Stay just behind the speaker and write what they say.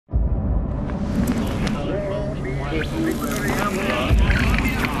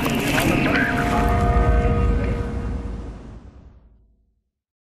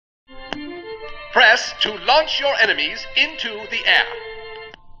Press to launch your enemies into the air.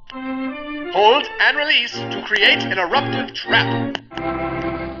 Hold and release to create an eruptive trap.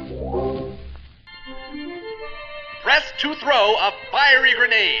 Press to throw a fiery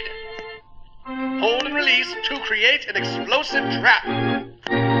grenade. Hold and release to create an explosive trap.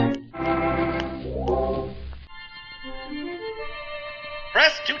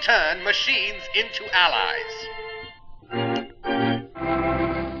 Press to turn machines into allies.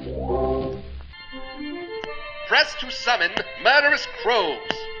 Press to summon murderous crows.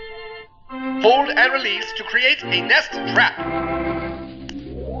 Hold and release to create a nest trap.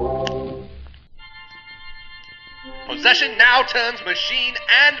 Possession now turns machine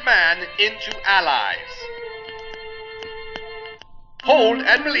and man into allies. Hold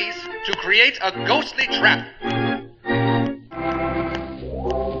and release to create a ghostly trap.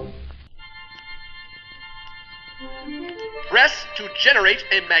 Press to generate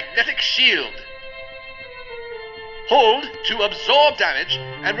a magnetic shield. Hold to absorb damage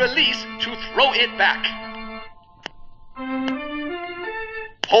and release to throw it back.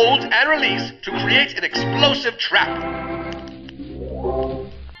 Hold and release to create an explosive trap.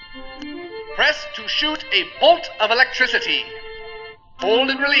 Press to shoot a bolt of electricity. Hold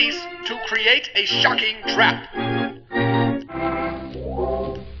and release to create a shocking trap.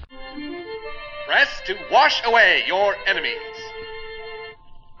 Press to wash away your enemies.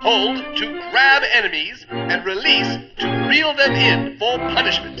 Hold to grab enemies and release to reel them in for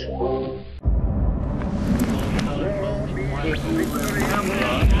punishment.